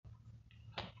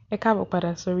Ẹ káàbọ̀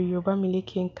padà sórí Yorùbá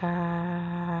Miliki Nka.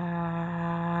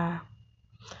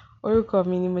 Orúkọ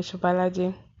mi ni Moshobalade.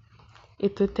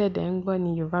 Ètò tẹ̀dẹ̀ ń gbọ́ ní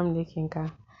Yorùbá Miliki Nka.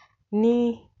 Ní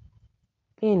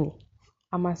èní,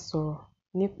 mo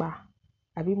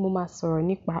máa sọ̀rọ̀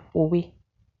nípa òwe.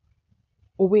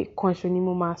 Òwe kan ṣo ni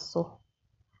mo máa sọ,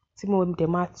 tí mo dẹ̀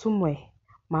máa túmọ̀ ẹ̀.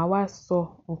 Màá wá sọ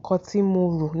nǹkan tí mo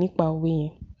rò nípa òwe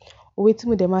yẹn. Òwe tí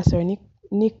mo dẹ̀ máa sọ̀rọ̀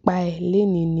nípa ẹ̀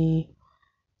lénìí ni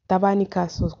Tábáníká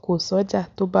kò sọ́jà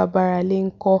tó bá bára lé ń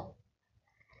kọ́.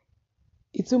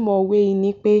 Ìtumọ̀ òwe yìí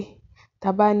ni pé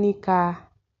Tábáníká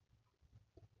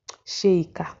ṣe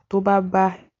ìkà tó bá bá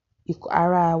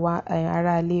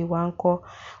ara ilé wa ń kọ́.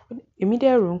 Èmi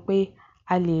dẹ̀ rò pé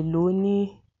a lè lò ó ní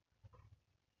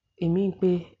èmi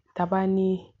pé tábá ní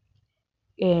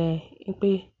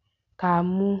pé ká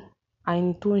mú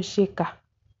ẹni tó ń ṣèkà.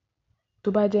 Tó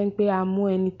bá jẹ́ pé a mú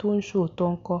ẹni tó ń ṣòótọ́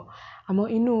ń kọ́. Àmọ́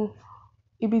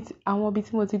àwọn ibi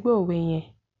tí mo ti gbọ́ òwe yẹn,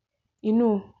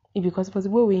 ibi kan tí mo ti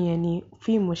gbọ́ òwe yẹn ni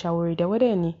fíìmù Ṣaworoide. Wọ́n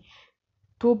dẹ̀ ní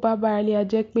tó bá bára lé a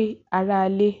jẹ́ pé ara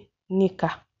ilé níkà.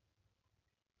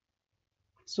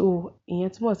 So ìyẹn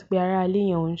túmọ̀ sí pé ara ilé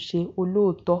yẹn ò ń ṣe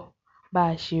olóòótọ́ bá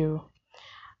a ṣe rò.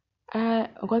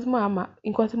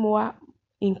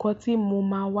 Nǹkan tí mo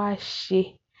máa wá ṣe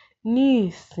ní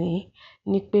ìsìn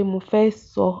ni pé mo fẹ́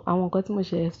sọ àwọn nǹkan tí mo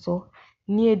ṣẹ̀ sọ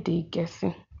ní èdè Gẹ̀ẹ́sì.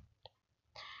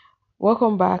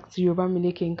 Welcome back to Yorùbá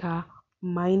Miliki Nka.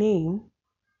 My name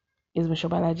is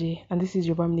Moshobalade and this is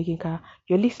Yorùbá Miliki Nka.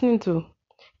 You're listening to,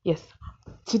 yes.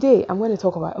 Today I'm going to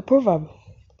talk about a proverb.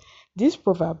 This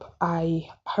proverb, I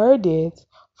heard it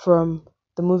from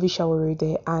the movie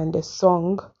Ṣaworoide and a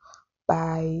song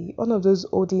by one of those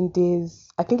olden days,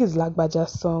 I think it's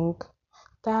Lagbaja's song.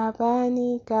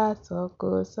 Tábáníká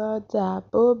kò sọ́jà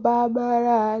bó bá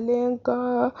bára lé ń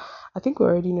kọ́. I think we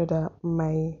already know that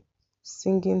my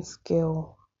singing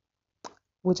skill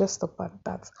will just stop at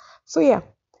that. So yeah,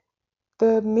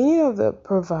 the meaning of the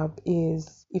proverb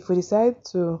is if we decide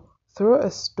to throw a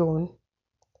stone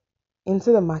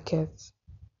into the market,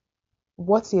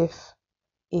 what if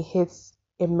it hits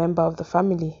a member of the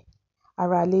family?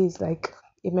 Arale is like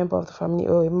a member of the family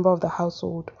or a member of the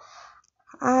household.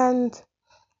 And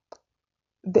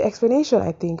the explanation,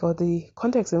 I think, or the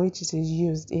context in which it is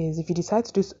used is if you decide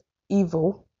to do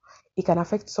evil, it can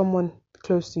affect someone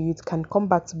close to you. It can come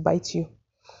back to bite you.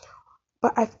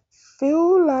 But I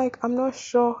feel like, I'm not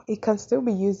sure, it can still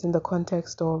be used in the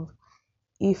context of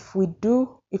if we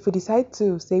decide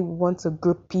to say we want to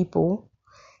group people,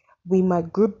 we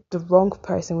might group the wrong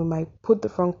person. We might put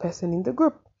the wrong person in the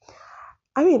group.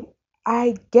 I mean,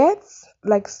 I get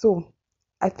so.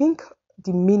 I think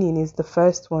the meaning is the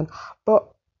first one,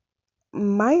 but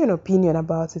my own opinion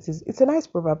about it is it's a nice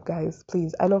proverb, guys.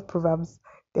 Please, I love proverbs.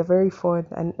 They're very fun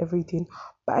and everything.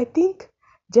 But I think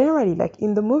generally, like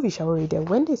in the movie Ṣaworoide,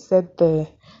 when they said the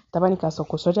Tábáníká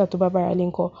kò sọ́jà tó bá bára lé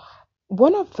ń kọ́,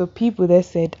 one of the people there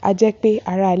said, a jẹ́ pé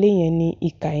ara ilé yẹn ni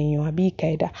ìkà èèyàn àbí ìkà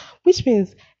ẹ̀dá, which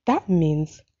means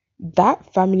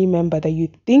that family member that you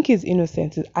think is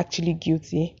innocent is actually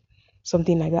guilty,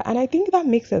 something like that. And I think that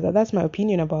makes sense. That's my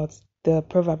opinion about the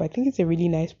proverb. I think it's a really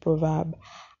nice proverb,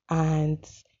 and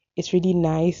it's really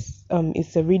nice.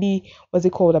 It's a really, what's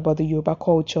it called about the Yoruba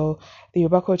culture? The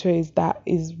Yoruba culture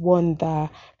is one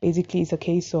that basically is a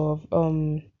case of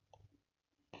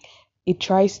it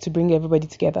tries to bring everybody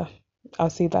together. I'll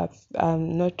say that.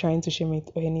 I'm not trying to shame it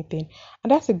or anything.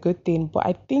 And that's a good thing. But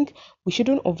I think we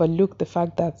shouldn't overlook the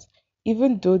fact that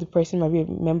even though the person might be a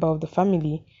member of the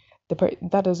family,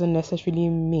 that doesn't necessarily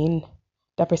mean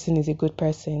that person is a good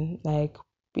person. Like,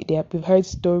 we've heard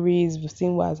stories, we've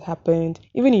seen what has happened.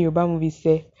 Even in Yoruba movies,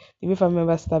 the family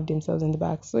members stab themselves in the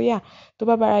back. So yeah, to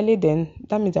Babarale, then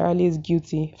that means Arale is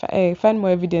guilty. Find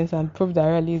more evidence and prove that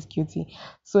Arale is guilty.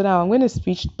 So now I'm going to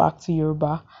switch back to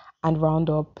Yoruba and round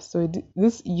up. So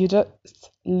this, you just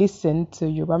listen to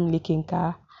Yorùbá Miliki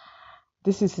Nka.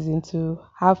 This is season 2.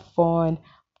 Have fun.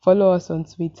 Follow us on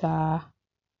Twitter.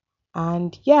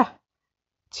 And yeah,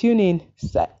 tune in.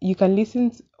 You can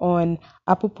listen on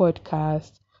Apple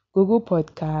Podcast, Google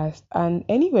Podcast, and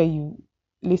anywhere you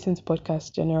listen to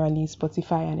podcasts generally,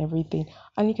 Spotify and everything.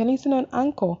 And you can listen on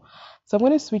Anchor. So I'm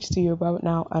going to switch to Yoruba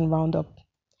now and round up.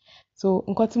 So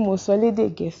nǹkan tí mo sọ lédè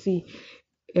Gẹ̀ẹ́sì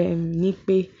ni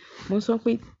pé mo sọ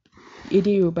pé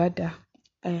èdè Yorùbá dá,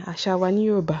 àṣà wa ní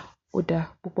Yorùbá ó dá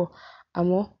púpọ̀.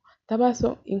 Àmọ́ tá bá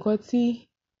sọ nǹkan tí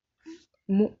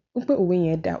pé òwe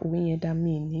yẹn dá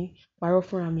mi ní parọ́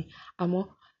fúnra mi. Àmọ́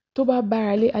tó bá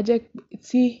bára lé, a jẹ́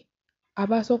tí a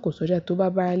bá sọ kò sọ́jà tó bá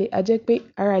bára lé, a jẹ́ pé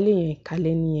ara ilé yẹn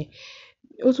ìkàlẹ̀ nìyẹn.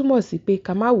 Ó túmọ̀ sí pé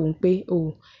ká má wò ó pé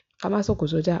ká má sọ kò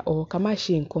sọ́jà or ká má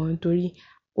ṣe nǹkan nítorí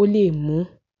ó lè mú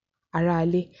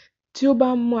aráalé. Tí ó bá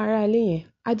mú aráalé yẹn,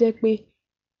 á jẹ́ pé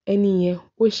ẹni yẹn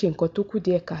ó ṣe nǹkan tó kù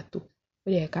díẹ̀ káàtó, ó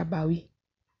yẹ ká bá wí.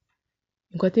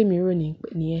 Nǹkan tèmi rò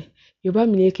nìyẹn. Yorùbá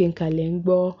mi lékè ń kalẹ̀ ń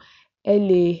gbọ́. Ẹ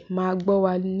lè máa gbọ́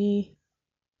wa ní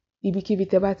ibikíbi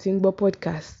tẹ́ bá ti ń gbọ́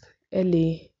podcast. Ẹ lè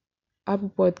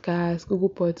Apple Podcast,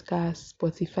 Google Podcast,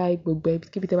 Spotify, gbogbo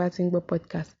ibikíbi tẹ́ bá ti ń gbọ́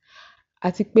podcast.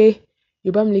 Àti pé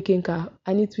Yorùbá mi lékè ń kà, a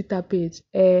ní Twitter page.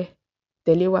 Ẹ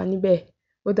tẹ̀lé wa níbẹ̀.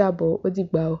 Ó dàbọ̀, ó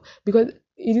dìgbà o. Because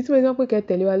ìdí tí mo sọ pé kẹ́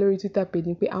tẹ̀lé wa lórí Twitter page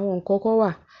ni pé àwọn nǹkan kan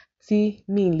wà tí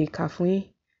mi lè kà fún yín,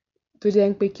 tó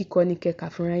jẹ́ pé kíkọ ni kẹ́ kà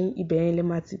fúnra yín. Ibẹ̀ yẹn lẹ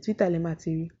máa ti Twitter lẹ máa ti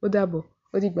rí. Ó dàbọ̀,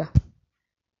 ó dìgbà.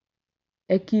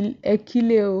 Ẹ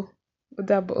kílé o. Ó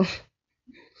dàbọ̀.